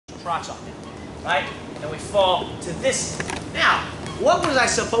crotch lock in, right? And we fall to this. Now, what was I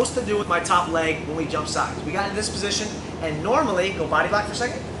supposed to do with my top leg when we jump sides? We got in this position, and normally, go body lock for a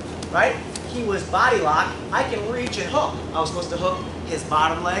second, right? He was body lock. I can reach and hook. I was supposed to hook his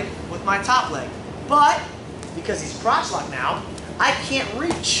bottom leg with my top leg. But, because he's crotch lock now, I can't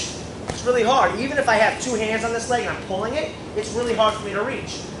reach. It's really hard. Even if I have two hands on this leg and I'm pulling it, it's really hard for me to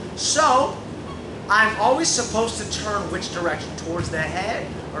reach. So, I'm always supposed to turn which direction? Towards the head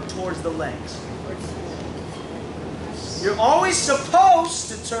or towards the legs? You're always supposed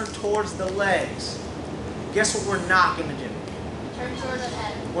to turn towards the legs. Guess what we're not going to do? Turn towards the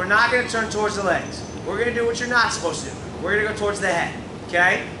head. We're not going to turn towards the legs. We're going to do what you're not supposed to do. We're going to go towards the head.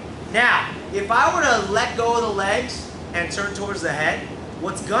 Okay? Now, if I were to let go of the legs and turn towards the head,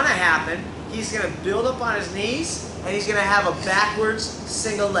 what's going to happen, he's going to build up on his knees, and he's going to have a backwards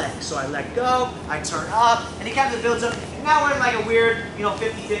single leg. So I let go, I turn up, and he kind of builds up. And now we're in like a weird,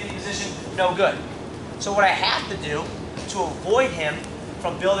 50-50 position. No good. So what I have to do to avoid him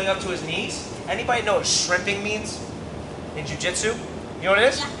from building up to his knees, anybody know what shrimping means in jiu-jitsu? You know what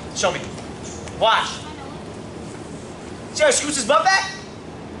it is? Yeah. Show me. Watch. See how he scoots his butt back?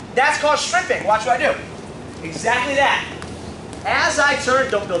 That's called shrimping. Watch what I do. Exactly that. As I turn,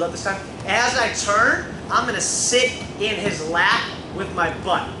 don't build up this time. As I turn, I'm going to sit in his lap with my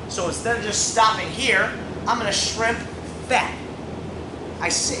butt. So instead of just stopping here, I'm going to shrimp back. I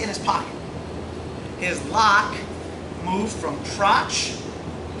sit in his pocket. His lock moved from crotch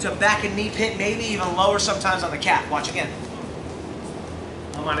to back and knee pit, maybe even lower sometimes on the calf. Watch again.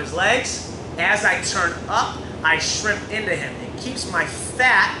 I'm on his legs. As I turn up, I shrimp into him. It keeps my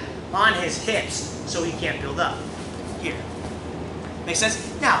fat on his hips so he can't build up. Here. Make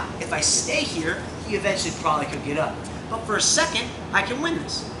sense? Now, if I stay here, he eventually probably could get up. But for a second, I can win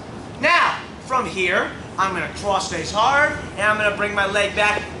this. Now, from here, I'm going to cross face hard, and I'm going to bring my leg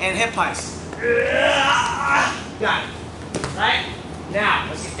back and hip heist. Got it. Right? Now,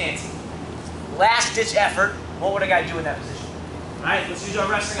 let's get fancy. Last ditch effort. What would a guy do in that position? All right, let's use our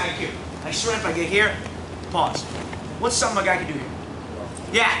wrestling IQ. I shrimp, I get here, pause. What's something a guy can do here?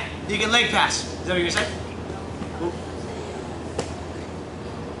 Yeah, you can leg pass. Is that what you're going to say? Ooh.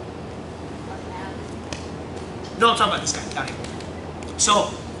 No, I'm talking about this guy down here.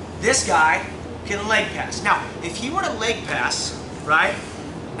 So, this guy can leg pass. Now, if he were to leg pass, right,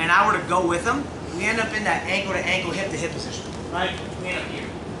 and I were to go with him, we end up in that ankle to ankle, hip to hip position, right? We end up here.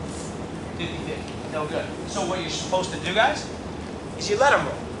 50-50. No good. So what you're supposed to do, guys, is you let him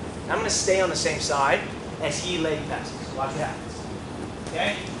roll. I'm going to stay on the same side as he leg passes. Watch what happens.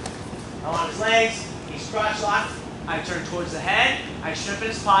 Okay? I'm on his legs. He's crotch locked. I turn towards the head. I shrimp in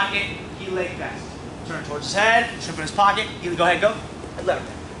his pocket. He leg passes. Turn towards his head. Shrimp in his pocket. He go ahead, go. And let him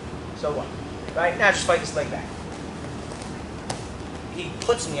down. So what? Right? Now just fight this leg back. He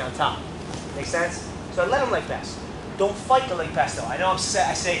puts me on top. Make sense? So I let him leg pass. Don't fight the leg pass though. I know I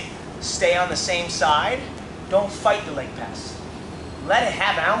say stay on the same side. Don't fight the leg pass. Let it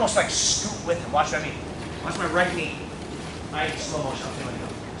happen. I almost like scoot with him. Watch what I mean. Watch my right knee. Right? Slow motion. I'll let it go.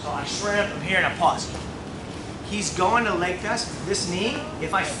 So I shrimp, I'm here, and I pause. He's going to leg pass. This knee,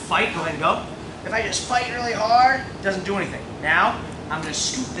 if I fight, go ahead and go. If I just fight really hard, it doesn't do anything. Now, I'm going to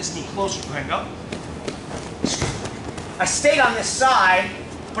scoot this knee closer. Go ahead and go. Scoot. I stayed on this side,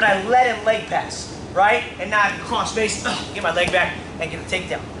 but I let him leg pass, right? And now I can cross face, get my leg back, and get a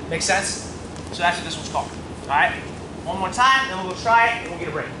takedown. Make sense? So that's what this one's called. All right? One more time, then we'll try it, and we'll get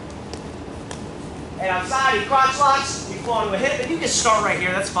a break. And outside, he crotch locks, you fall into a hip, and you can start right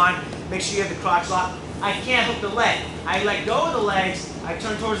here, that's fine. Make sure you have the crotch lock. I can't hook the leg. I let go of the legs, I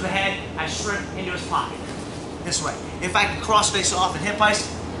turn towards the head, I shrimp into his pocket. This way. If I can cross face off and hip heist,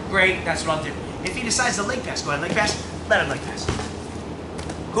 great, that's what I'll do. If he decides to leg pass, go ahead, leg pass, let him leg pass.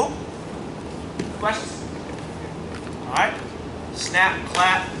 Cool? Questions? All right. Snap,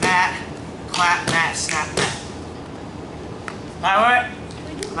 clap, mat, snap, mat. All right.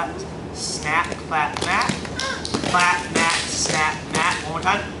 Snap, clap, mat, snap, mat. One more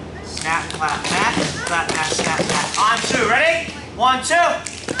time. Snap, clap, mat, snap, mat. On two. Ready? 1, 2.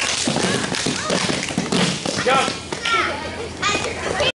 Go.